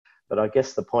But I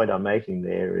guess the point I'm making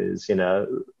there is,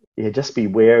 just be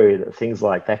wary that things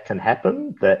like that can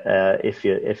happen, that if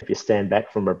you stand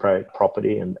back from a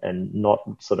property and not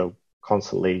sort of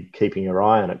constantly keeping your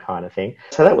eye on it kind of thing.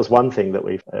 So that was one thing that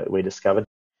we discovered.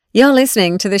 You're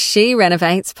listening to the She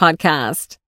Renovates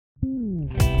podcast.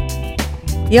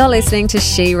 You're listening to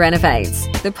She Renovates,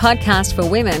 the podcast for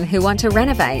women who want to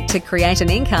renovate to create an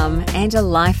income and a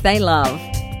life they love.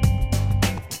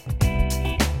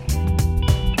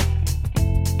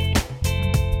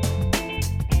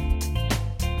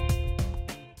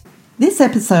 This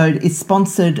episode is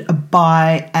sponsored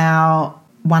by our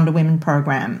Wonder Women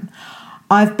program.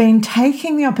 I've been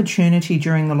taking the opportunity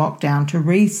during the lockdown to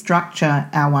restructure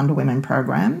our Wonder Women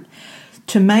program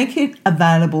to make it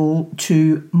available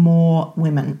to more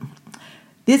women.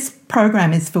 This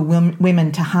program is for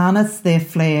women to harness their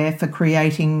flair for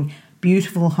creating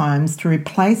beautiful homes to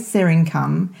replace their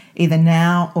income either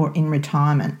now or in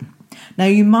retirement. Now,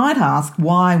 you might ask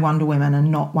why Wonder Women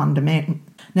and not Wonder Men.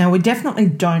 Now, we definitely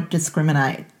don't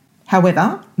discriminate.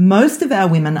 However, most of our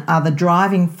women are the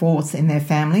driving force in their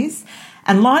families,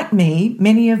 and like me,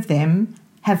 many of them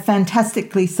have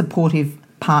fantastically supportive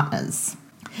partners.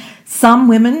 Some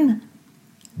women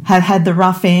have had the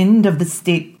rough end of the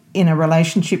stick in a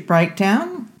relationship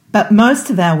breakdown, but most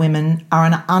of our women are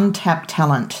an untapped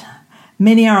talent.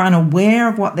 Many are unaware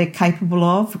of what they're capable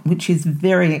of, which is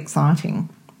very exciting.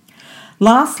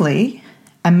 Lastly,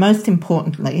 and most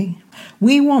importantly,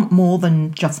 we want more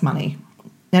than just money.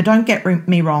 Now, don't get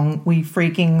me wrong, we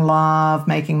freaking love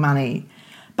making money,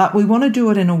 but we want to do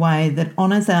it in a way that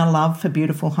honours our love for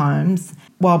beautiful homes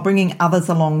while bringing others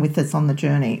along with us on the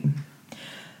journey.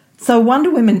 So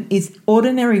Wonder Women is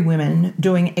ordinary women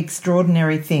doing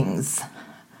extraordinary things,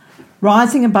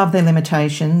 rising above their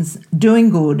limitations, doing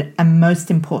good, and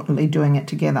most importantly, doing it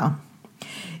together.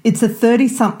 It's a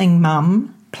 30-something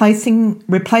mum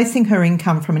replacing her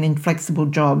income from an inflexible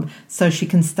job so she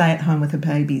can stay at home with her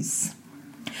babies.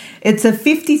 It's a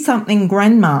 50-something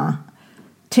grandma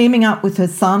teaming up with her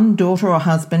son, daughter or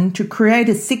husband to create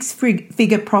a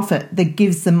six-figure profit that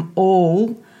gives them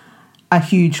all a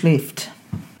huge lift.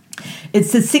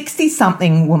 It's a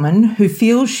 60-something woman who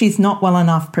feels she's not well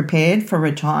enough prepared for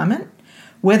retirement,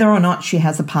 whether or not she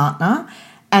has a partner,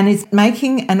 and is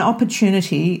making an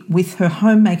opportunity with her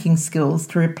homemaking skills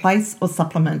to replace or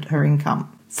supplement her income.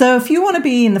 So if you want to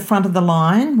be in the front of the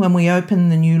line when we open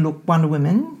the new look Wonder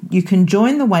Women, you can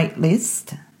join the wait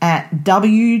list at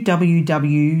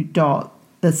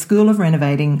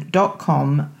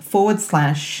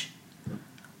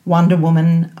www.theschoolofrenovating.com/Wonder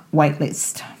Woman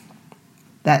waitlist.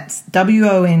 That's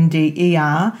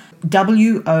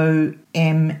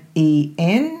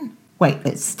WONDERWOMEN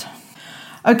waitlist.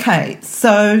 Okay,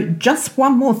 so just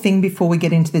one more thing before we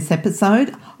get into this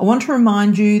episode. I want to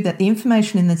remind you that the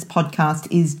information in this podcast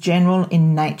is general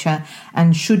in nature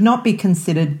and should not be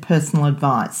considered personal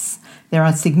advice. There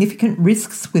are significant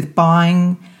risks with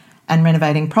buying and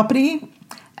renovating property,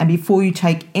 and before you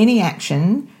take any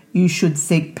action, you should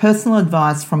seek personal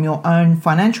advice from your own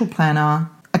financial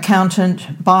planner,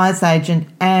 accountant, buyer's agent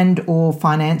and or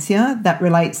financier that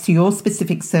relates to your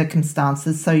specific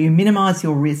circumstances so you minimise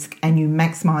your risk and you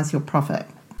maximise your profit.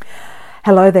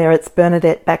 Hello there, it's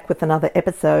Bernadette back with another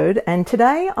episode, and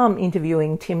today I'm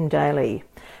interviewing Tim Daly.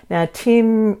 Now,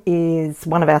 Tim is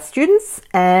one of our students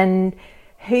and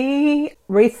he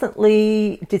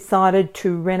recently decided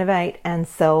to renovate and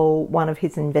sell one of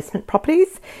his investment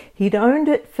properties. He'd owned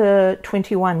it for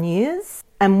 21 years.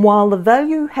 And while the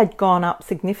value had gone up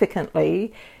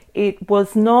significantly, it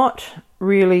was not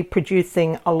really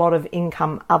producing a lot of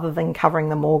income other than covering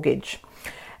the mortgage.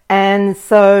 And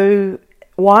so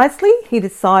wisely, he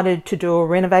decided to do a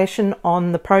renovation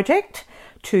on the project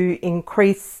to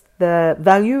increase the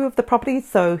value of the property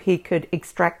so he could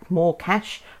extract more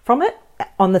cash from it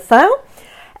on the sale.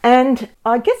 And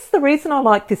I guess the reason I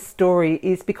like this story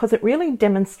is because it really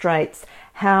demonstrates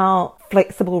how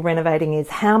flexible renovating is,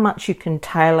 how much you can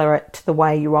tailor it to the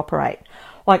way you operate.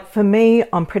 Like for me,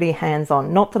 I'm pretty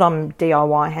hands-on. Not that I'm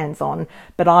DIY hands-on,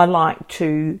 but I like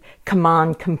to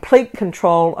command complete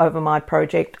control over my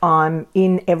project. I'm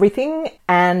in everything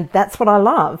and that's what I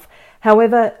love.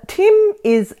 However, Tim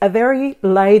is a very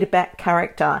laid-back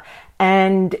character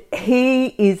and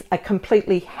he is a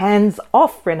completely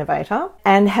hands-off renovator.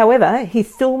 And however, he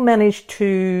still managed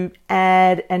to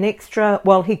add an extra,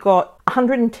 he got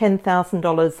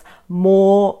 $110,000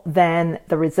 more than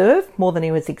the reserve, more than he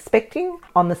was expecting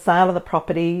on the sale of the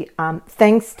property,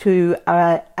 thanks to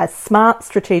a smart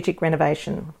strategic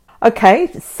renovation.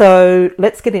 Okay, so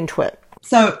let's get into it.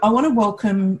 So I want to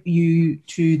welcome you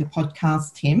to the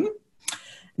podcast, Tim.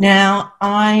 Now,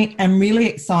 I am really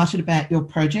excited about your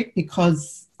project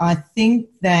because I think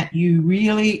that you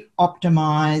really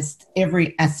optimised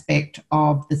every aspect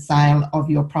of the sale of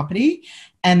your property,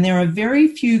 and there are very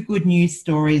few good news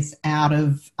stories out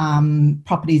of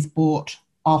properties bought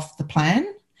off the plan,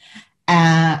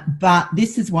 but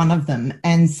this is one of them.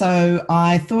 And so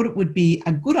I thought it would be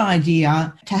a good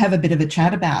idea to have a bit of a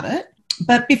chat about it.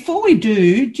 But before we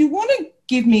do you want to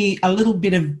give me a little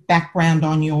bit of background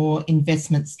on your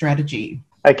investment strategy?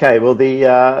 Okay, well, the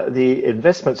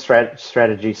investment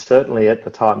strategy, certainly at the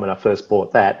time when I first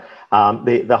bought that,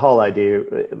 the whole idea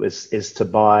is to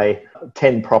buy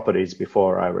 10 properties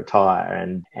before I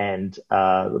retire and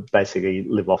basically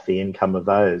live off the income of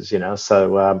those, you know.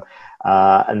 So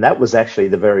and that was actually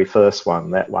the very first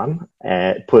one,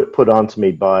 put on to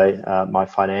me by my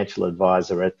financial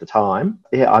advisor at the time.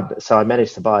 So I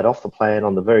managed to buy it off the plan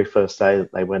on the very first day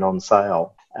that they went on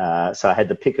sale. So I had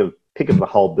the pick of the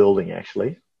whole building,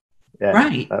 actually. Yeah,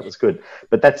 right. That was good.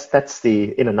 But that's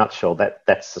in a nutshell,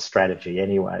 that's the strategy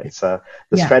anyway. So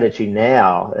the strategy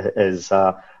now is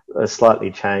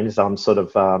slightly changed. I'm sort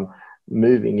of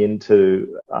moving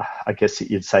into, I guess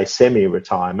you'd say,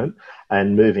 semi-retirement,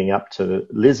 and moving up to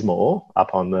Lismore,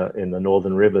 up in the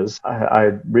Northern Rivers.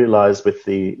 I realised with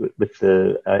the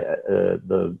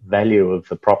value of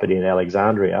the property in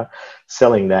Alexandria,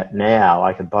 selling that now,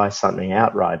 I could buy something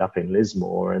outright up in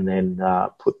Lismore and then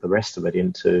put the rest of it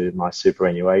into my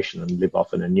superannuation and live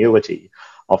off an annuity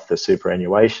off the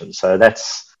superannuation. So that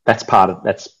was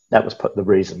the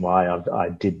reason why I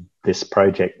did this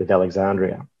project with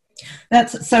Alexandria.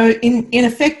 So in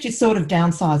effect, you're sort of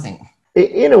downsizing.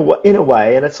 In a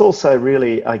way, and it's also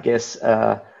really, I guess,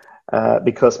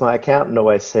 because my accountant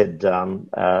always said,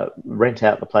 rent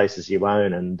out the places you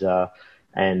own and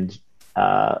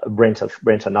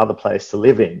rent another place to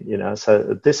live in. You know,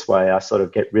 so this way I sort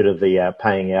of get rid of the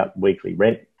paying out weekly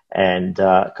rent. And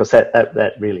because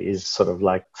that really is sort of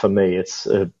like, for me, it's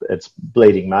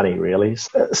bleeding money, really.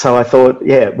 So I thought,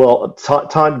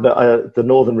 time. The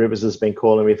Northern Rivers has been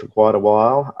calling me for quite a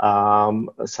while.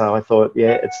 So I thought,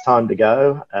 it's time to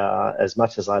go. As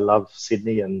much as I love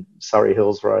Sydney and Surrey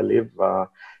Hills where I live,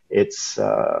 it's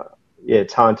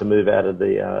time to move out of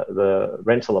the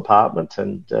rental apartment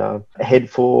and head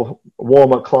for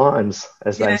warmer climes,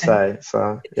 as they say.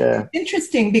 So, yeah. It's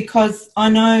interesting because I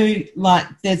know, like,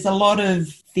 there's a lot of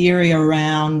theory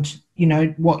around, you know,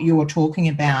 what you're talking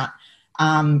about,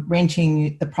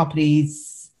 renting the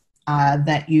properties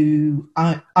that you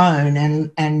own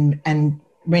and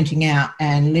renting out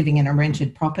and living in a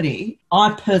rented property.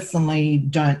 I personally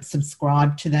don't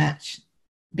subscribe to that,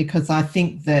 because I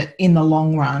think that in the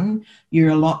long run, you're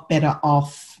a lot better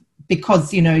off,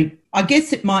 because, you know, I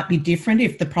guess it might be different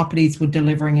if the properties were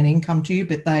delivering an income to you,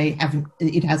 but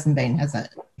it hasn't been, has it?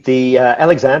 The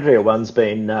Alexandria one's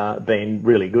been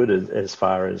really good as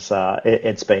far as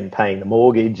it's been paying the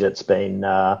mortgage. It's been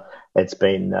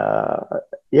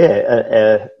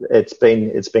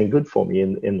good for me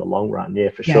in the long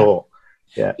run. For sure.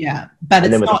 Yeah. Yeah. But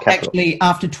it's not actually,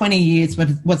 after 20 years,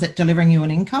 was it delivering you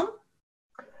an income?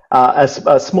 A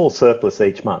small surplus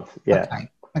each month. Yeah.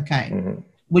 Okay. Mm-hmm.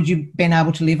 Would you been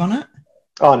able to live on it?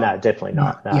 Oh, no, definitely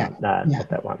not. No, not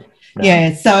that one. No.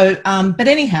 Yeah. So, but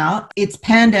anyhow, it's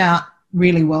panned out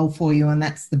really well for you, and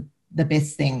that's the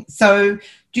best thing. So,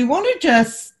 do you want to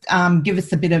just give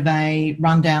us a bit of a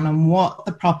rundown on what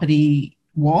the property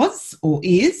was or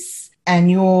is,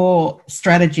 and your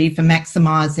strategy for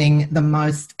maximising the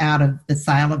most out of the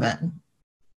sale of it?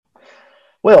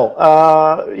 Well,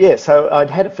 so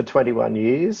I'd had it for 21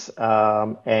 years,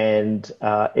 and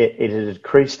it had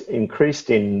increased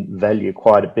in value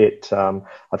quite a bit. I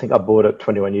think I bought it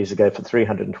 21 years ago for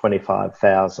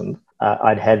 $325,000.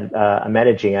 I'd had a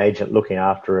managing agent looking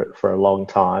after it for a long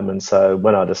time, and so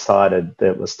when I decided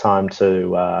that it was time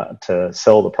to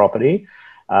sell the property,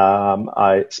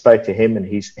 I spoke to him, and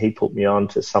he put me on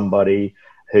to somebody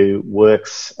who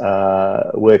works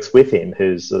with him,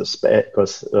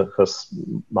 because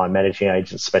my managing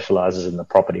agent specialises in the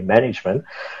property management.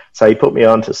 So he put me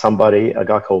on to a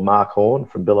guy called Mark Horn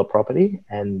from Billa Property.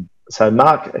 And so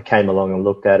Mark came along and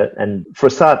looked at it. And for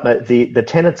a start, the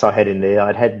tenants I had in there,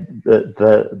 I'd had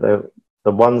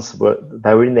the ones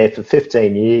they were in there for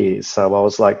 15 years. So I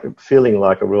was like feeling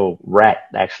like a real rat,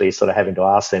 actually sort of having to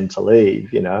ask them to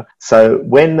leave, you know. So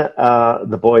when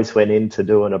the boys went in to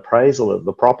do an appraisal of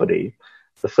the property,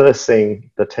 the first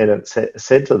thing the tenant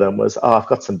said to them was, "Oh, I've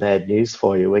got some bad news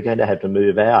for you. We're going to have to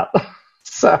move out."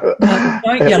 So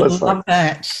don't you love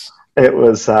that?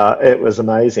 It was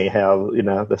amazing how, you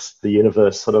know, the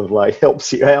universe sort of like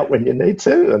helps you out when you need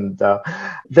to. And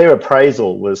their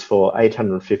appraisal was for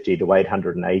 850 to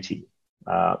 880.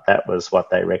 That was what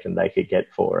they reckoned they could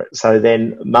get for it. So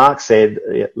then Mark said,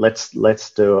 let's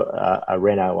do a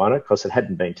reno on it, because it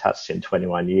hadn't been touched in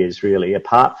 21 years, really.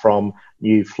 Apart from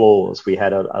new floors, we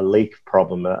had a leak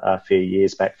problem a few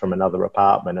years back from another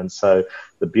apartment, and so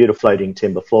the beautiful floating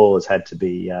timber floors had to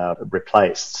be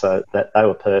replaced. So that they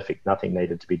were perfect. Nothing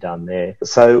needed to be done there.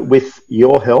 So with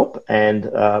your help and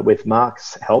with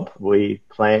Mark's help, we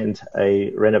planned a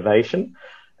renovation.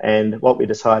 And what we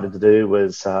decided to do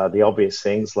was the obvious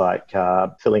things like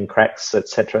filling cracks, et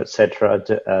cetera,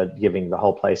 giving the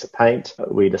whole place a paint.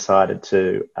 We decided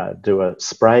to do a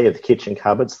spray of the kitchen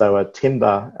cupboards. They were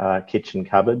timber kitchen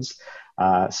cupboards,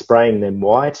 spraying them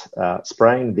white,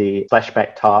 spraying the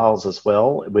flashback tiles as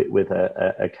well with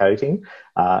a coating,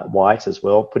 white as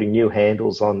well, putting new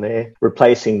handles on there,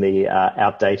 replacing the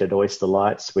outdated oyster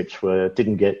lights, which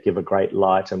didn't give a great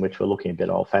light and which were looking a bit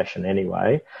old-fashioned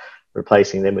anyway.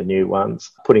 Replacing them with new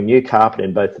ones, putting new carpet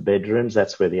in both the bedrooms.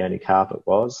 That's where the only carpet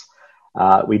was.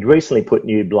 We'd recently put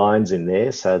new blinds in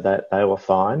there, so that they were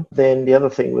fine. Then the other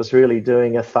thing was really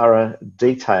doing a thorough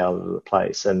detail of the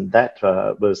place, and that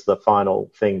was the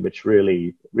final thing which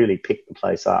really picked the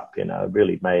place up, you know,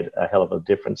 really made a hell of a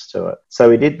difference to it. So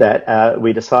we did that.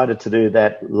 We decided to do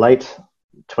that late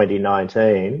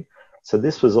 2019. So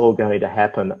this was all going to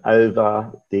happen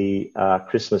over the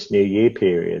Christmas New Year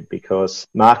period, because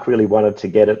Mark really wanted to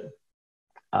get it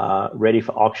ready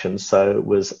for auction. So it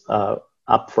was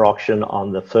up for auction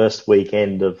on the first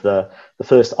weekend of the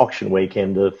first auction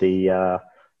weekend of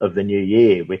the new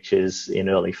year, which is in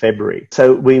early February.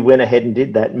 So we went ahead and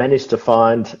did that, managed to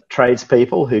find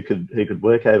tradespeople who could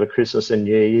work over Christmas and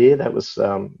New Year. That was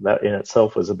that in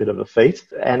itself was a bit of a feat,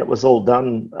 and it was all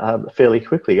done fairly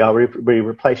quickly. We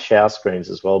replaced shower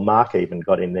screens as well. Mark even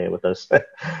got in there with us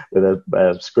with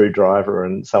a screwdriver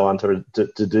and so on to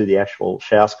do the actual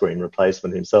shower screen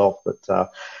replacement himself. But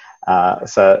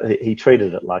so he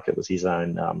treated it like it was his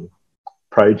own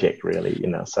project, really, you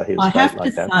know. So he was great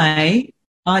like that. I have to say,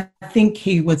 I think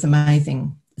he was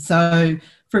amazing. So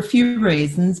for a few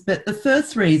reasons, but the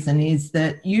first reason is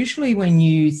that usually when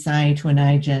you say to an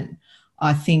agent,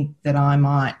 I think that I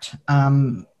might,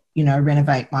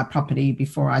 renovate my property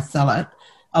before I sell it,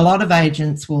 a lot of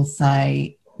agents will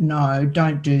say, no,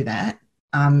 don't do that.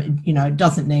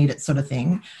 Doesn't need it, sort of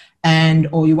thing.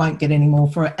 Or you won't get any more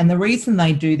for it. And the reason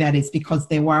they do that is because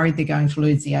they're worried they're going to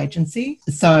lose the agency.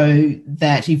 So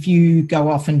that if you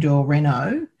go off and do a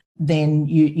reno, then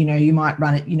you might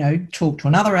run it, talk to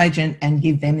another agent and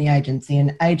give them the agency,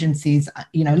 and agencies,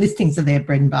 listings are their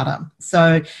bread and butter.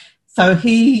 So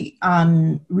he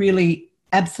really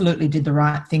absolutely did the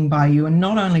right thing by you. And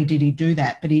not only did he do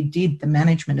that, but he did the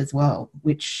management as well,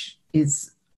 which is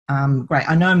great.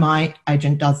 I know my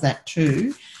agent does that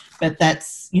too, but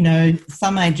that's,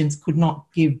 some agents could not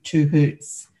give two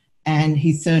hoots, and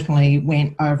he certainly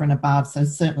went over and above. So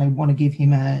certainly want to give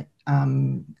him a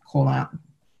call out.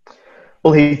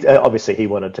 Well, he obviously he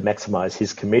wanted to maximise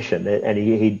his commission, and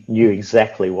he knew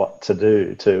exactly what to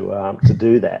do to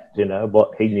do that.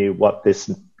 He knew what this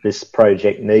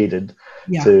project needed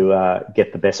to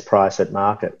get the best price at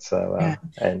market. So,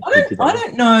 and I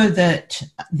don't know that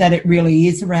it really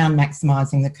is around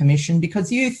maximising the commission,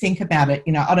 because you think about it.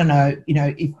 I don't know.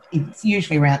 If it's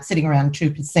usually sitting around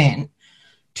 2%.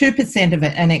 2% of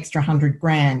it, an extra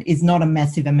 $100,000, is not a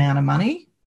massive amount of money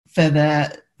for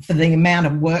the amount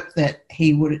of work that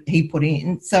he put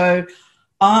in. So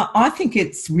I think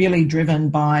it's really driven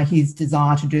by his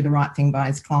desire to do the right thing by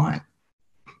his client.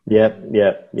 Yeah.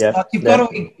 Like you've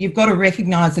got to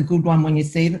recognise a good one when you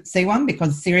see one,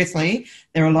 because seriously,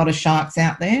 there are a lot of sharks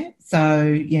out there. So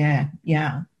yeah.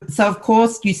 So of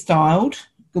course you styled,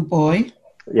 good boy.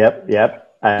 Yep.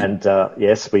 And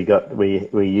yes, we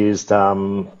used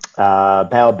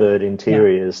Bowerbird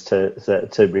Interiors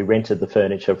we rented the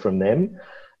furniture from them.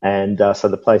 And so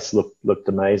the place looked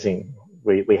amazing.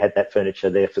 We had that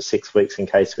furniture there for 6 weeks in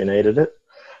case we needed it.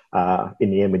 In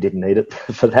the end, we didn't need it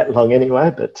for that long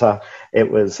anyway. But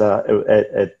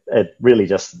it really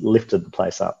just lifted the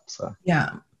place up. So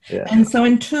yeah. And so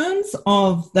in terms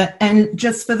of that, and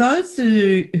just for those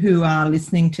who are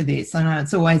listening to this, I know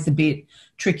it's always a bit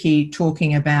tricky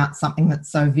talking about something that's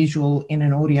so visual in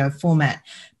an audio format,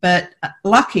 but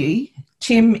lucky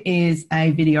Tim is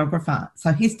a videographer.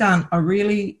 So he's done a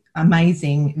really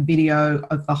amazing video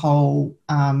of the whole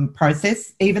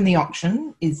process. Even the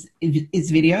auction is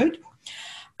videoed.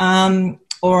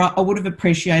 Or I would have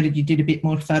appreciated you did a bit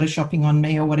more photoshopping on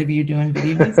me or whatever you do in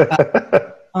videos.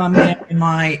 But in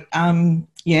my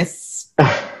Yes,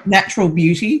 natural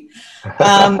beauty.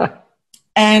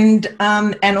 And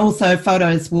also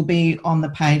photos will be on the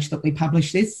page that we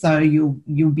publish this, so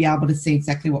you'll be able to see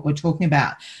exactly what we're talking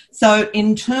about. So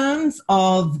in terms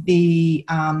of the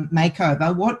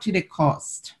makeover, what did it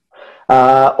cost?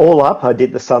 All up, I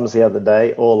did the sums the other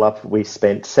day. All up, we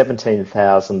spent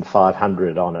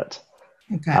 $17,500 on it.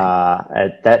 Okay.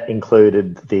 That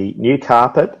included the new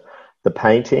carpet, the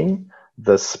painting,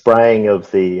 the spraying of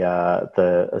the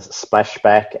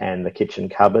splashback and the kitchen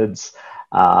cupboards.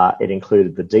 It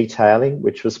included the detailing,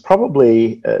 which was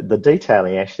probably the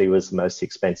detailing actually was the most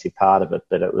expensive part of it,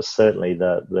 but it was certainly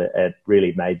it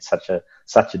really made such a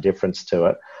difference to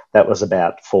it. That was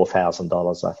about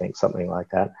 $4,000, I think, something like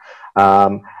that.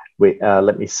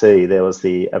 Let me see. There was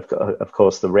of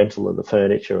course, the rental of the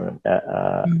furniture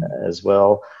as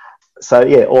well. So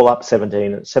yeah, all up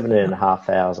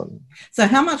 17,500. So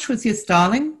how much was your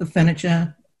styling, the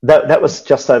furniture? That was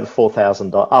just over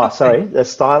 $4,000. Oh, okay. Sorry, the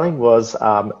styling was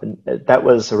that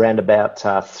was around about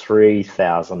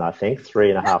 3,000, I think,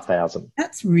 3,500.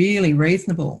 That's really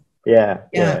reasonable. Yeah.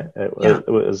 It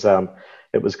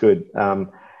was good.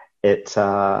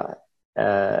 The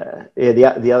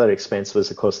other expense was,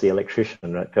 of course, the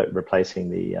electrician replacing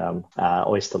the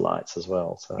oyster lights as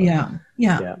well. So yeah.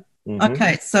 Mm-hmm.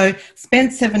 Okay, so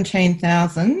spent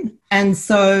 17,000, and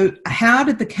so how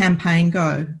did the campaign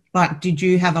go? Like, did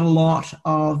you have a lot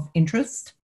of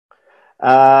interest?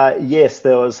 Yes,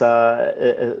 there was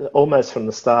almost from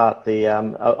the start.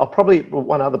 I'll probably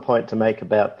one other point to make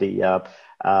about the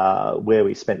where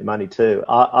we spent money too.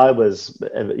 I was,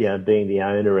 being the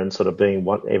owner and sort of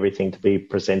want everything to be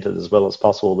presented as well as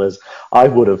possible. I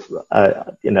would have,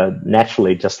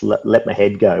 naturally just let my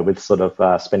head go with sort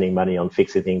of spending money on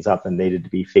fixing things up that needed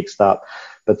to be fixed up.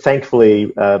 But thankfully,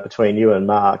 between you and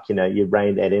Mark, you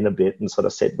reined that in a bit and sort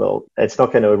of said, well, it's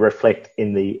not going to reflect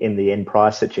in the end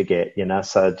price that you get,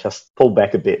 so just pull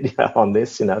back a bit on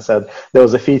this, So there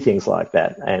was a few things like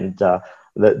that, and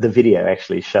the video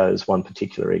actually shows one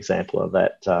particular example of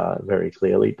that very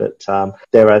clearly. But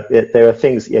there are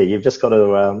things, you've just got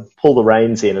to pull the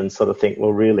reins in and sort of think,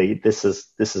 well, really, this is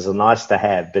a nice to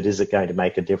have, but is it going to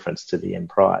make a difference to the end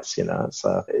price?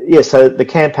 So so the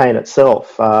campaign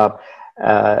itself.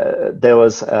 There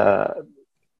was a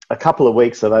couple of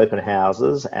weeks of open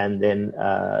houses and then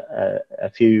a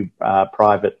few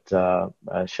private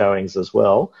showings as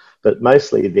well, but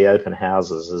mostly the open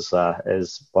houses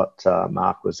is what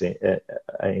Mark was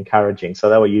encouraging. So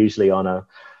they were usually on a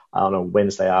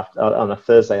Wednesday on a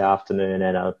Thursday afternoon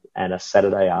and a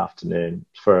Saturday afternoon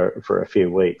for a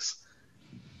few weeks.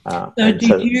 So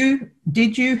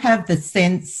did you have the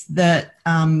sense that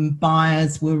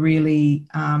buyers were really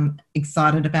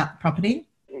excited about the property?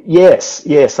 Yes.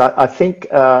 I think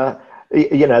they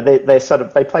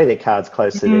play their cards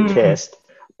close to their chest,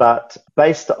 but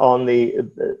based on put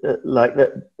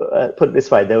it this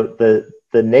way, the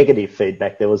negative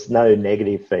feedback, there was no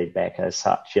negative feedback as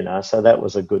such, so that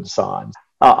was a good sign.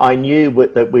 I knew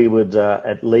that we would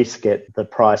at least get the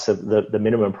price of the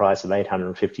minimum price of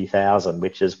 $850,000,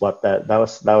 which is what they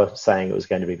were saying it was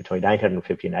going to be between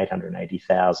 $850,000 and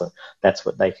 $880,000. That's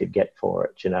what they could get for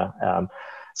it,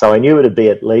 So I knew it would be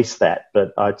at least that,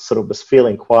 but I sort of was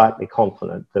feeling quietly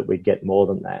confident that we'd get more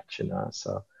than that,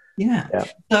 So yeah.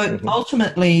 So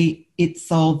ultimately, it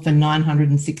sold for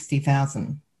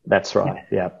 $960,000. That's right.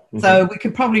 Yeah. Mm-hmm. So we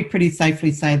could probably pretty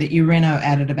safely say that your reno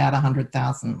added about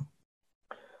 $100,000.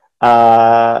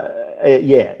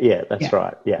 That's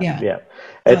right. Yeah.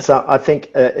 It's I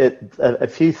think a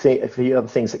few other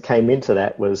things that came into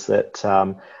that was that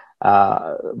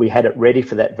we had it ready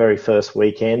for that very first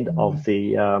weekend of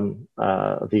the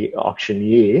auction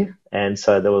year, and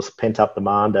so there was pent up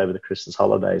demand over the Christmas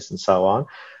holidays and so on.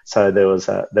 So there was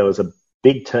a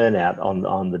big turnout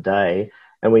on the day,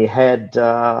 and we had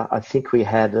I think we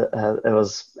had there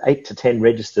was 8 to 10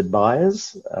 registered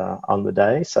buyers on the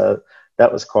day. So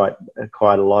that was quite a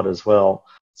lot as well.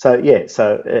 So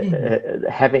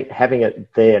having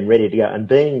it there and ready to go, and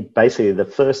being basically the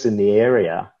first in the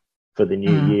area for the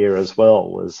new year as well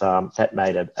was that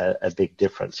made a big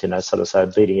difference. So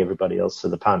beating everybody else to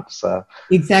the punch. So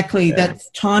exactly, that's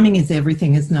timing is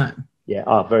everything, isn't it?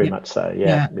 Yeah, very much so.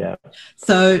 Yeah.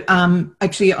 So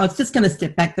actually, I was just going to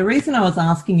step back. The reason I was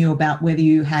asking you about whether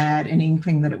you had an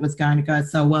inkling that it was going to go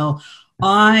so well,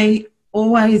 I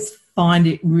always find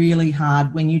it really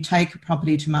hard when you take a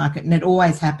property to market, and it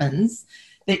always happens,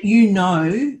 that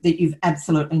that you've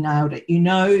absolutely nailed it.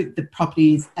 The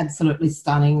property is absolutely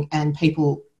stunning and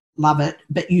people love it,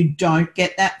 but you don't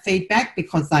get that feedback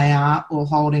because they are all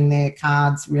holding their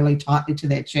cards really tightly to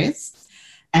their chests.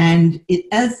 And it,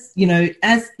 as you know,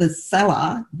 as the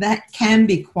seller, that can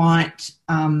be quite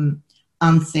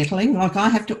unsettling. Like, I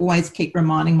have to always keep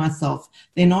reminding myself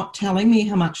they're not telling me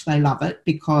how much they love it,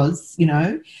 because, you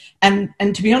know, and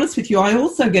to be honest with you, I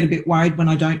also get a bit worried when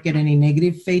I don't get any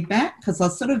negative feedback, because I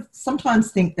sort of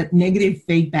sometimes think that negative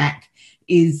feedback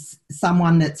is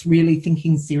someone that's really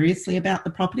thinking seriously about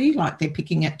the property, like they're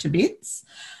picking it to bits.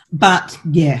 But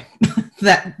yeah,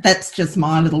 that's just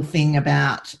my little thing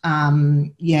about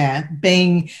being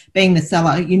the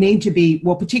seller. You need to be,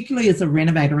 well, particularly as a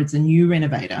renovator, as a new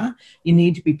renovator, you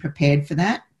need to be prepared for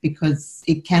that, because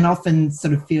it can often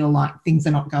sort of feel like things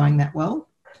are not going that well.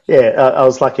 Yeah, I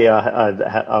was lucky.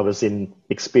 I was in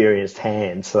experienced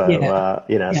hands, so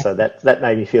so that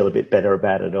made me feel a bit better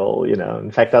about it all. You know,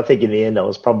 in fact, I think in the end, I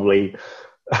was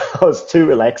too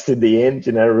relaxed in the end.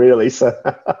 You know, really. So,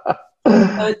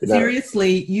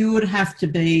 seriously, you would have to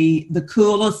be the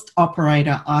coolest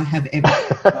operator I have ever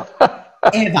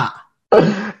ever.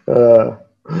 No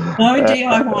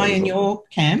DIY in your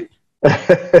camp.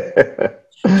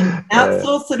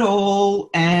 Outsource it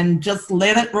all and just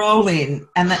let it roll in,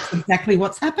 and that's exactly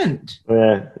what's happened.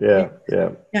 Yeah.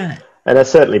 And it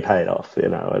certainly paid off. You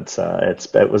know, it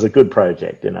was a good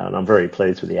project. You know, and I'm very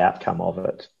pleased with the outcome of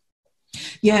it.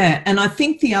 Yeah, and I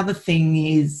think the other thing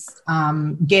is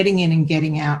getting in and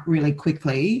getting out really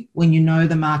quickly when you know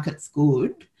the market's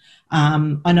good.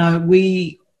 I know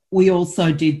we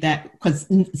also did that because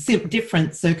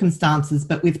different circumstances,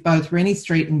 but with both Rennie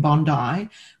Street and Bondi,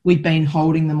 we'd been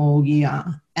holding them all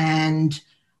year, and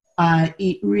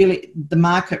the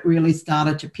market really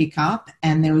started to pick up,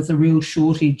 and there was a real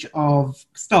shortage of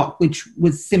stock, which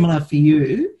was similar for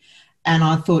you. And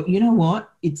I thought, you know what,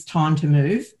 it's time to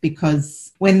move,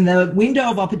 because when the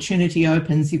window of opportunity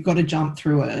opens, you've got to jump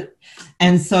through it.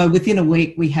 And so within a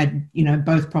week, we had, you know,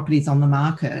 both properties on the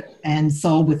market and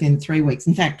sold within 3 weeks.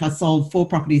 In fact, I sold 4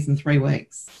 properties in 3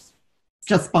 weeks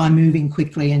just by moving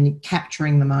quickly and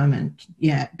capturing the moment.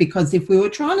 Yeah, because if we were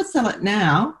trying to sell it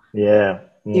now,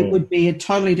 it would be a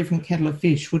totally different kettle of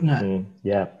fish, wouldn't it?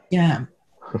 Yeah.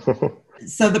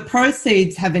 So the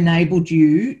proceeds have enabled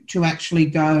you to actually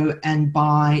go and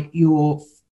buy your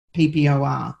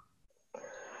PPOR.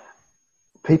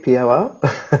 PPOR?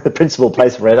 The principal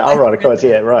place of rent. Oh, right, of course,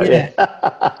 yeah, right,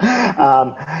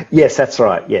 yeah. Yes, that's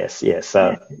right, yes. Yes.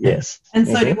 And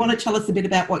so do you want to tell us a bit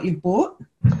about what you've bought?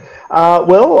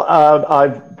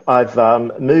 I've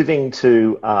moving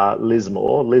to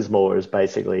Lismore. Lismore is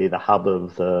basically the hub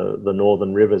of the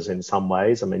Northern Rivers in some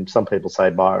ways. I mean, some people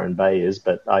say Byron Bay is,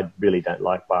 but I really don't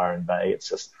like Byron Bay. It's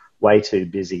just way too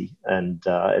busy, and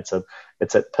it's a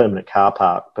permanent car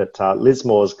park. But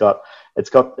Lismore's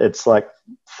it's like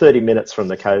 30 minutes from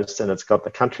the coast, and it's got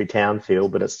the country town feel,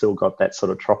 but it's still got that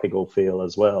sort of tropical feel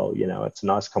as well. You know, it's a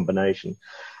nice combination.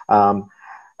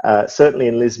 Certainly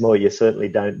in Lismore, you certainly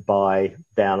don't buy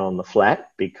down on the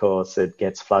flat, because it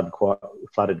gets flooded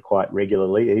quite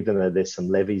regularly. Even though there's some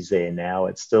levees there now,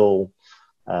 it's still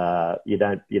you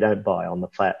don't buy on the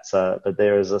flat. So, but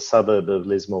there is a suburb of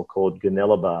Lismore called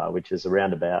Goonellabah, which is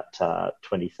around about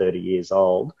 20, 30 years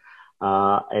old,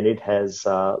 and it has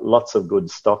lots of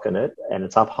good stock in it, and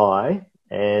it's up high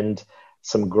and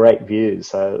some great views.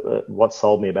 So what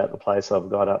sold me about the place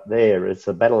I've got up there is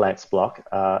a battle axe block.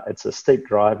 It's a steep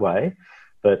driveway,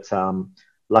 but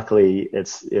luckily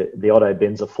the auto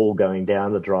bins are full going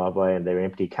down the driveway, and they're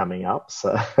empty coming up.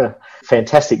 So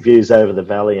fantastic views over the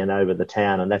valley and over the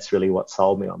town, and that's really what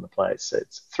sold me on the place.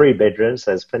 It's 3 bedrooms,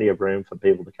 so there's plenty of room for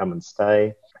people to come and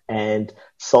stay, and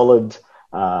solid,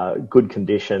 good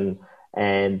condition.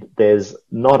 And there's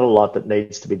not a lot that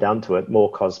needs to be done to it,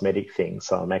 more cosmetic things.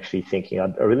 So I'm actually thinking, I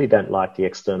really don't like the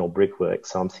external brickwork,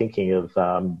 so I'm thinking of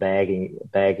bagging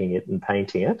it and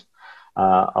painting it.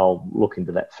 I'll look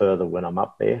into that further when I'm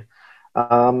up there.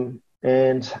 And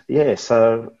I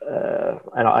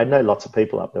know lots of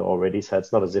people up there already, so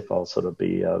it's not as if I'll sort of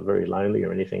be very lonely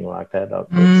or anything like that.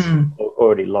 There's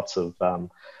already lots of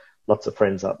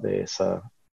friends up there. So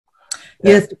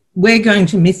yes, we're going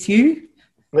to miss you.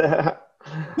 But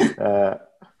I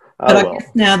guess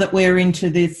now that we're into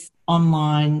this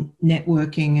online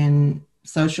networking and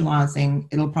socialising,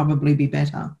 it'll probably be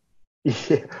better.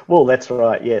 Yeah, well, that's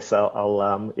right. Yes,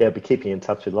 I'll be keeping in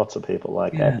touch with lots of people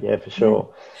like that. Yeah, for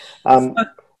sure.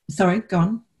 Sorry, go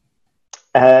on.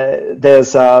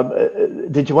 There's.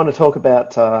 Did you want to talk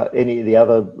about any of the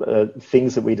other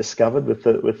things that we discovered with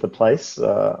the place?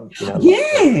 I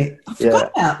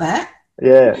forgot about that.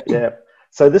 Yeah.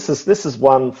 So this is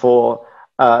one for,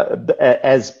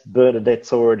 as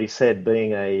Bernadette's already said,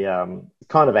 being a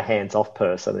kind of a hands-off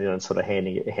person, you know, and sort of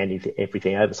handing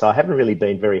everything over. So I haven't really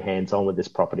been very hands-on with this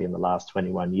property in the last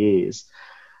 21 years.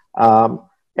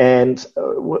 And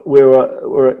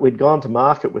we'd gone to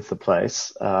market with the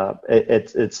place.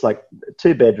 It's like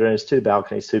 2 bedrooms, 2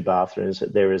 balconies, 2 bathrooms.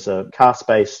 There is a car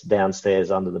space downstairs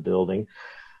under the building.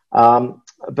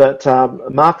 But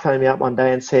Mark phoned me up one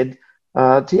day and said,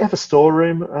 do you have a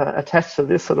storeroom attached to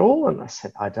this at all? And I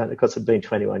said, I don't, because it'd been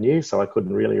 21 years, so I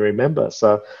couldn't really remember.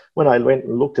 So when I went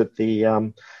and looked at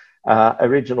the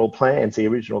original plans, the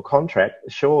original contract,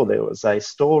 sure, there was a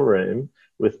storeroom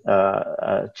with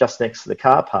just next to the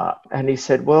car park. And he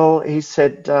said,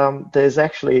 there's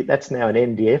actually, that's now an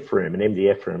MDF room. An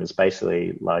MDF room is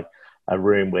basically like a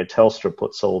room where Telstra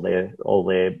puts all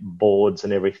their boards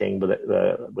and everything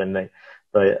when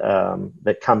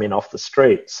they come in off the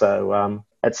street. So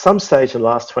at some stage in the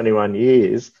last 21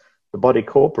 years, the body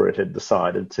corporate had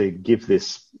decided to give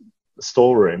this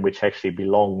storeroom, which actually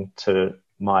belonged to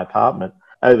my apartment,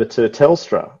 over to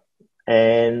Telstra.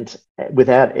 And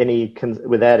without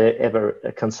ever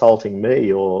consulting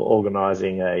me or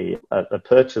organising a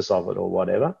purchase of it or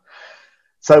whatever.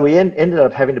 So we ended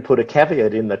up having to put a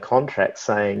caveat in the contract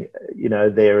saying,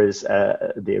 there is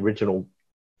the original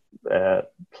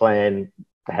plan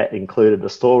included a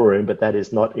storeroom, but that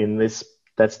is not in this.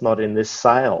 That's not in this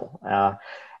sale.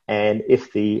 And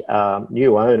if the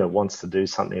new owner wants to do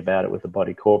something about it with the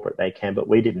body corporate, they can. But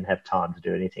we didn't have time to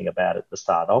do anything about it to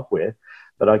start off with.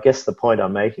 But I guess the point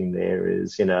I'm making there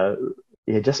is,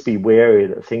 just be wary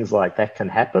that things like that can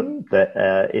happen.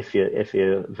 That if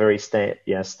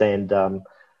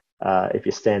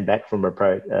you stand back from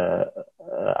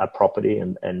a property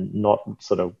and not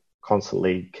sort of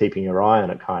constantly keeping your eye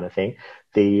on it, kind of thing.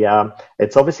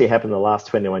 It's obviously happened in the last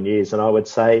 21 years, and I would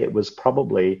say it was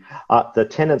probably the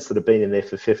tenants that have been in there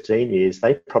for 15 years.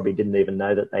 They probably didn't even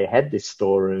know that they had this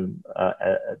storeroom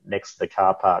next to the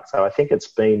car park. So I think it's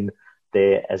been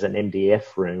there as an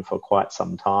MDF room for quite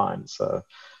some time. So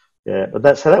yeah, but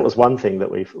that was one thing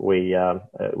that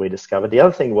we discovered. The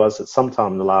other thing was that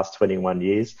sometime in the last 21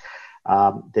 years,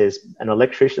 there's an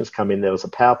electrician's come in. There was a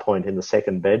power point in the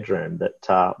second bedroom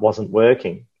that wasn't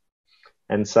working,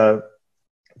 and so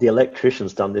the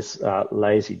electrician's done this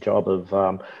lazy job of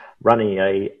running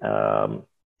a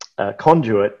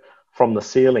conduit from the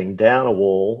ceiling down a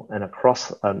wall and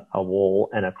across a wall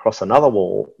and across another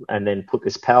wall, and then put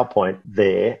this power point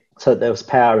there so there was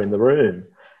power in the room.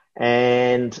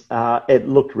 And it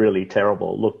looked really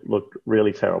terrible. Looked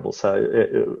really terrible.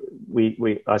 So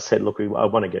I said, look, I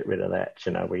want to get rid of that.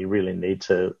 We really need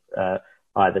to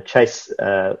either chase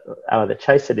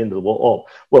it into the wall,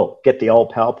 or get the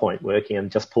old PowerPoint working and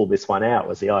just pull this one out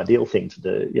was the ideal thing to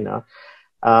do.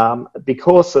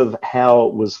 Because of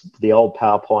how the old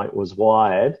PowerPoint was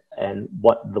wired and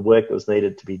what the work that was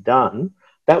needed to be done.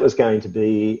 That was going to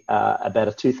be about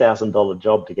a $2,000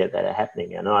 job to get that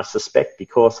happening. And I suspect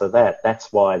because of that,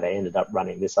 that's why they ended up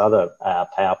running this other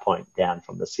PowerPoint down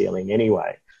from the ceiling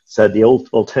anyway. So the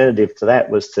alternative to that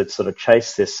was to sort of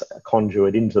chase this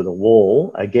conduit into the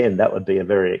wall. Again, that would be a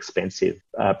very expensive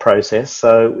process.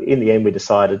 So in the end, we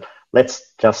decided,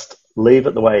 let's just leave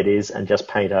it the way it is and just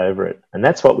paint over it. And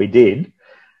that's what we did.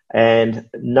 And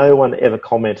no one ever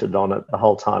commented on it the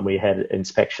whole time we had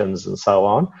inspections and so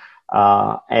on.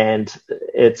 And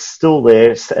it's still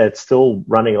there. It's still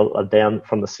running down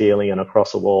from the ceiling and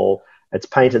across the wall. It's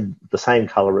painted the same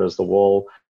color as the wall.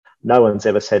 No one's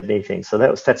ever said anything. So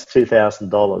that's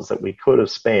 $2,000 that we could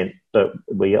have spent, but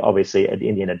we obviously in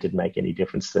the end it didn't make any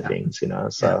difference to things,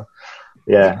 So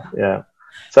yeah.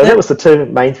 So that was the two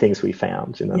main things we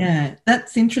found, Yeah,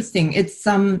 that's interesting. It's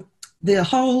the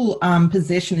whole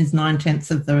possession is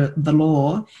 9/10 of the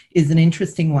law is an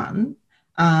interesting one.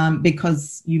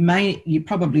 Because you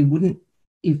probably wouldn't,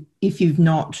 if you've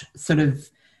not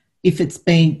if it's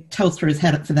been, Telstra has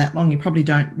had it for that long, you probably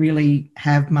don't really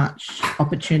have much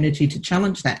opportunity to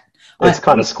challenge that. It's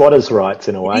kind of squatters' rights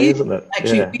in a way, isn't it?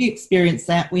 Actually, we experienced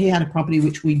that. We had a property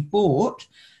which we bought,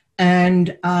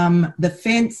 and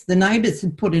the neighbours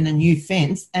had put in a new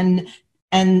fence, and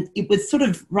it was sort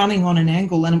of running on an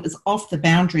angle, and it was off the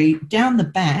boundary. Down the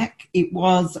back, it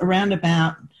was around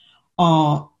about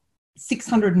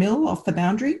 600 mil off the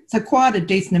boundary, so quite a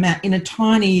decent amount. In a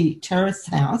tiny terrace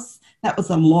house, that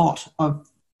was a lot of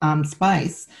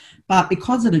space, but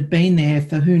because it had been there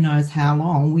for who knows how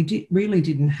long, we really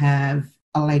didn't have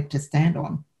a leg to stand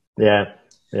on. Yeah.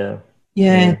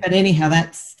 But anyhow,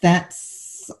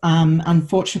 that's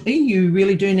unfortunately, you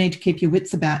really do need to keep your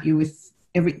wits about you with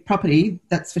every property,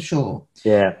 that's for sure.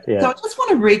 Yeah. So I just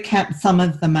want to recap some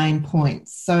of the main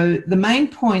points. So the main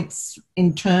points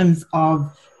in terms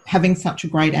of having such a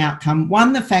great outcome.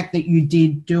 One, the fact that you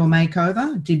did do a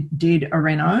makeover, did a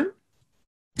reno.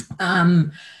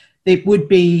 It would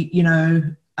be,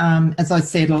 as I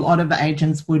said, a lot of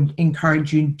agents would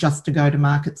encourage you just to go to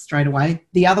market straight away.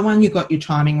 The other one, you got your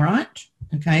timing right.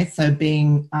 Okay, so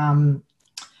being,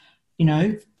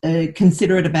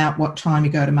 considerate about what time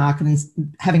you go to market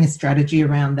and having a strategy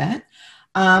around that.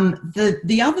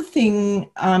 The other thing,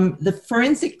 the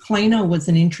forensic cleaner was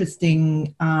an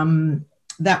interesting.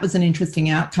 That was an interesting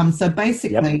outcome. So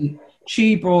basically,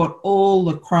 she brought all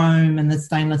the chrome and the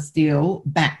stainless steel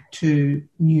back to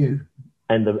new.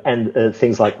 And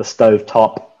things like the stove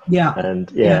top. Yeah.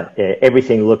 And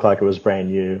everything looked like it was brand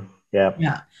new. Yeah.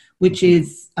 Yeah. Which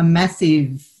is a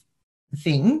massive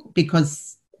thing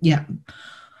because,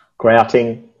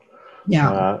 grouting.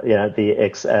 Yeah.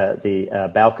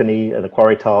 The balcony, the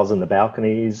quarry tiles in the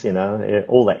balconies,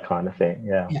 all that kind of thing.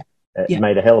 Yeah. It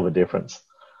made a hell of a difference.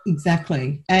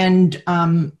 Exactly. And,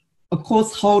 of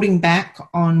course, holding back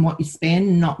on what you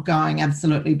spend, not going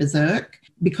absolutely berserk,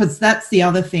 because that's the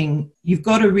other thing. You've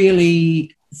got to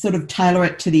really sort of tailor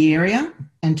it to the area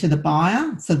and to the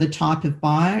buyer, so the type of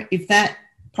buyer. If that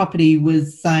property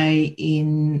was, say,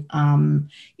 in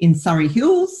Surrey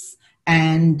Hills,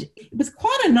 and it was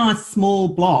quite a nice small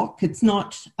block, it's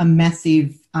not a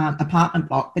massive apartment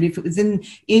block, but if it was in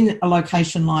a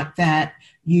location like that,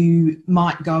 you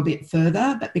might go a bit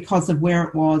further, but because of where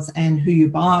it was and who your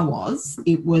buyer was,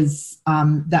 it was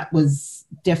that was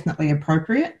definitely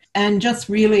appropriate. And just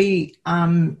really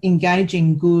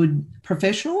engaging good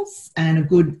professionals and a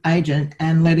good agent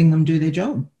and letting them do their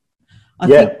job. I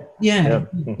think,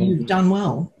 you've done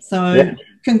well. So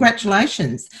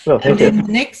congratulations. Well, and then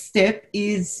the next step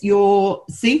is your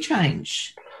sea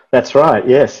change. That's right.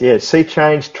 Yes. Sea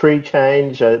change, tree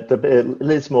change.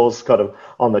 Lismore's kind of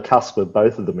on the cusp of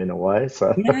both of them in a way.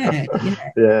 So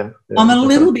yeah. I'm a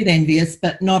little bit envious,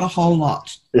 but not a whole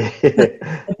lot.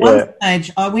 At one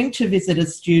stage, I went to visit a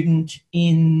student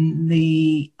in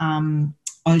the.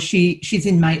 She's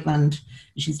in Maitland.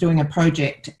 She's doing a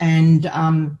project, and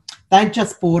they'd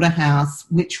just bought a house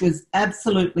which was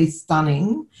absolutely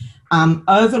stunning,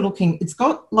 overlooking. It's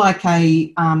got like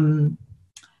a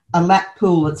lap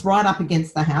pool. It's right up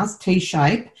against the house,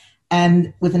 T-shape,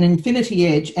 and with an infinity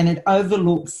edge, and it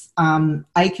overlooks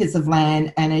acres of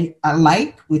land and a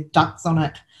lake with ducks on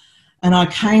it. And I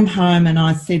came home and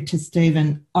I said to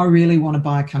Stephen, I really want to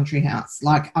buy a country house.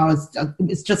 It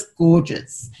was just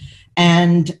gorgeous.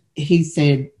 And he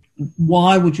said,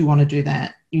 why would you want to do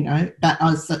that? But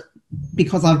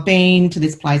because I've been to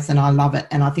this place and I love it,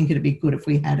 and I think it'd be good if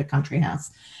we had a country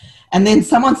house. And then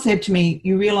someone said to me,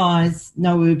 you realise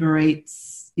no Uber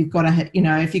Eats, you've got to,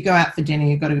 if you go out for dinner,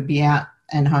 you've got to be out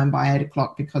and home by 8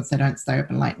 o'clock because they don't stay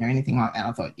open late or anything like that.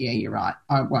 I thought, yeah, you're right,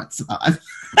 I won't survive.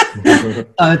 So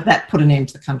that put an end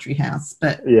to the country house.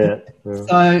 But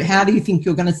so how do you think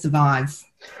you're going to survive?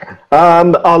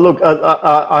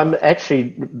 I'm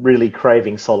actually really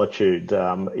craving solitude.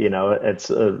 It's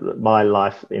my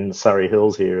life in Surrey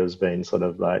Hills here has been sort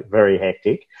of like very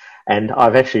hectic. And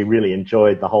I've actually really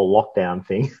enjoyed the whole lockdown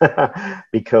thing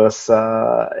because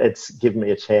it's given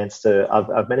me a chance to.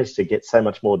 I've managed to get so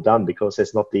much more done because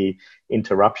there's not the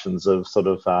interruptions of sort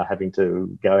of having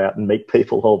to go out and meet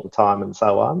people all the time and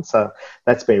so on. So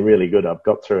that's been really good. I've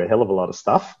got through a hell of a lot of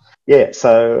stuff. Yeah,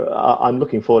 so I'm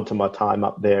looking forward to my time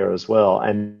up there as well,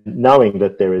 and knowing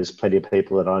that there is plenty of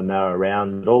people that I know around,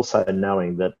 and also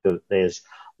knowing that there's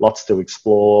lots to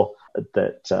explore.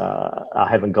 That I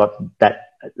haven't got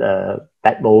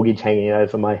that mortgage hanging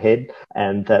over my head,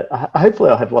 and that hopefully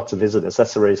I'll have lots of visitors.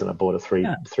 That's the reason I bought a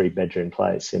three bedroom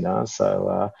place,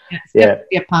 So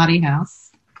a party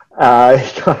house.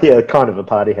 Kind of a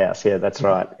party house. Yeah, that's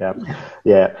right.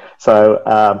 Yeah. So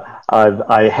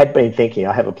I had been thinking.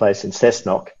 I have a place in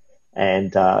Cessnock,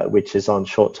 and which is on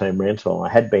short-term rental. I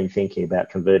had been thinking about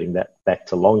converting that back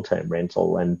to long-term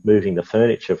rental and moving the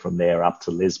furniture from there up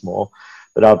to Lismore.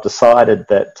 But I've decided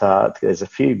that there's a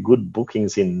few good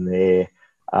bookings in there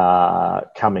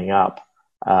coming up.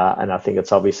 And I think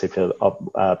it's obviously for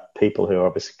people who are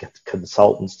obviously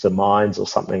consultants to mines or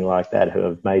something like that who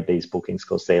have made these bookings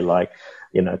because they're like,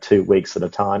 2 weeks at a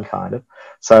time kind of.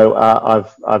 So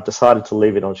I've decided to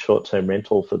leave it on short-term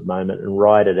rental for the moment and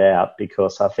ride it out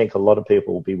because I think a lot of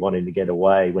people will be wanting to get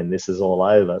away when this is all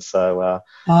over. So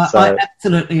I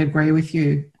absolutely agree with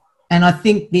you. And I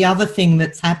think the other thing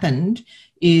that's happened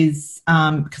is,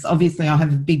 because obviously I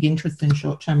have a big interest in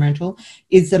short-term rental,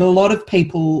 is that a lot of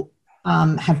people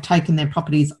have taken their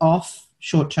properties off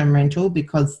short-term rental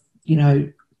because,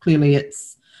 clearly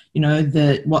it's,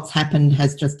 what's happened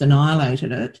has just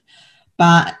annihilated it.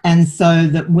 And so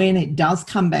that when it does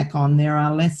come back on, there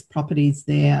are less properties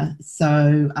there.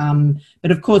 So, but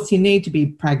of course, you need to be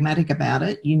pragmatic about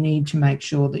it. You need to make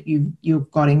sure that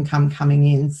you've got income coming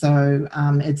in. So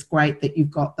it's great that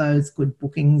you've got those good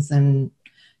bookings, and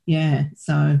yeah,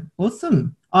 so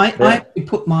awesome. I actually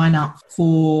put mine up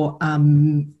for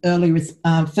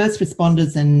first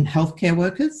responders and healthcare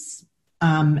workers,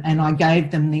 and I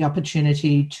gave them the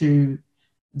opportunity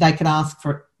they could ask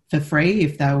for free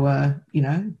if they were,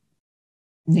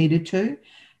 needed to.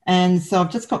 And so I've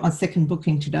just got my second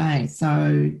booking today.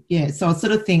 So, yeah, so I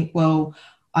sort of think, well,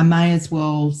 I may as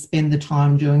well spend the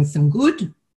time doing some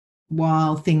good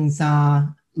while things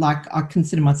are, like, I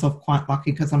consider myself quite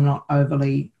lucky because I'm not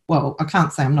overly, well, I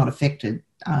can't say I'm not affected,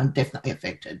 definitely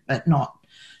affected, but not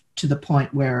to the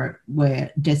point where we're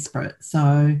desperate.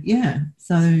 So, yeah,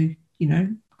 so,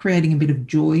 creating a bit of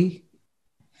joy.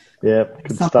 Yeah,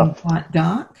 good something stuff. Quite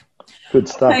dark. Good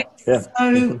stuff. Okay, yeah.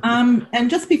 So, and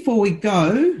just before we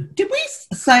go, did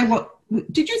you say what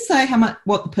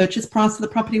the purchase price of the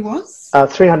property was?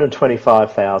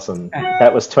 325,000. Okay.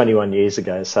 That was 21 years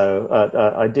ago. So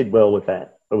I did well with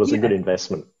that. It was a good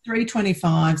investment.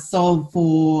 325 sold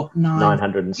for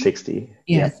 960.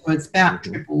 Yeah, so it's about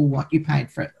triple what you paid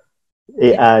for it.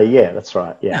 Yeah, that's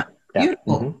right. Yeah.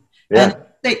 Beautiful. Mm-hmm. Yeah. And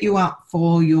set you up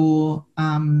for your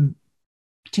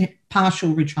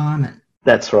partial retirement.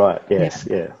 That's right. Yes.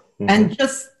 Yeah. Mm-hmm. And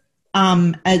just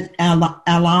as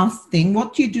our last thing,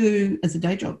 what do you do as a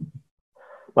day job?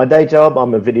 My day job,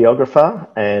 I'm a videographer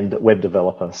and web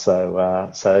developer. So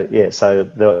I'm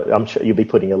sure you'll be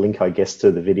putting a link, I guess,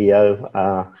 to the video.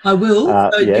 I will.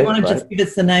 So do you want to just give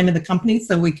us the name of the company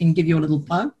so we can give you a little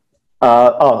plug?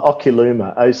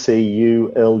 Oculuma, Oculuma.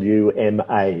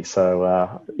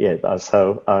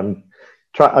 So I'm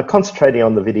concentrating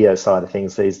on the video side of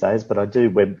things these days, but I do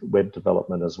web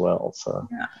development as well. So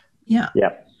yeah.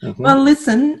 Mm-hmm. Well,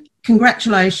 listen,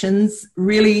 congratulations,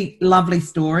 really lovely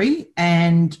story,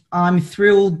 and I'm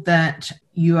thrilled that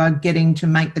you are getting to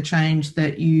make the change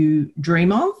that you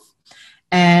dream of,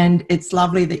 and it's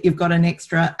lovely that you've got an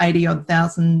extra 80-odd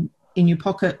thousand in your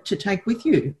pocket to take with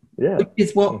you. Yeah. Which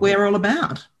is what we're all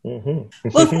about. Mm-hmm.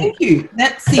 Well, thank you.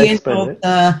 That's the end of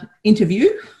the interview.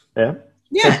 Yeah.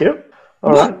 Thank you.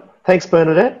 All right. Thanks,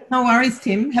 Bernadette. No worries,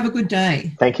 Tim. Have a good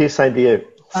day. Thank you. Same to you.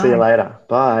 Bye. See you later.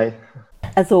 Bye.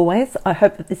 As always, I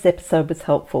hope that this episode was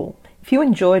helpful. If you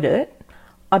enjoyed it,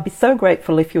 I'd be so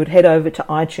grateful if you would head over to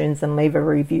iTunes and leave a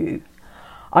review.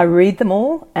 I read them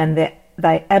all and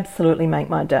they absolutely make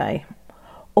my day.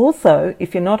 Also,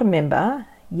 if you're not a member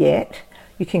yet,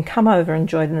 you can come over and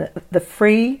join the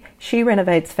free She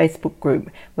Renovates Facebook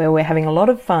group, where we're having a lot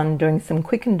of fun doing some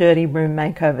quick and dirty room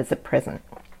makeovers at present.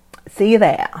 See you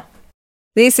there.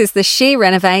 This is the She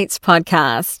Renovates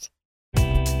podcast.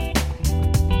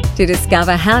 To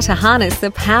discover how to harness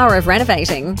the power of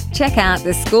renovating, check out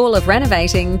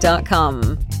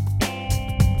theschoolofrenovating.com.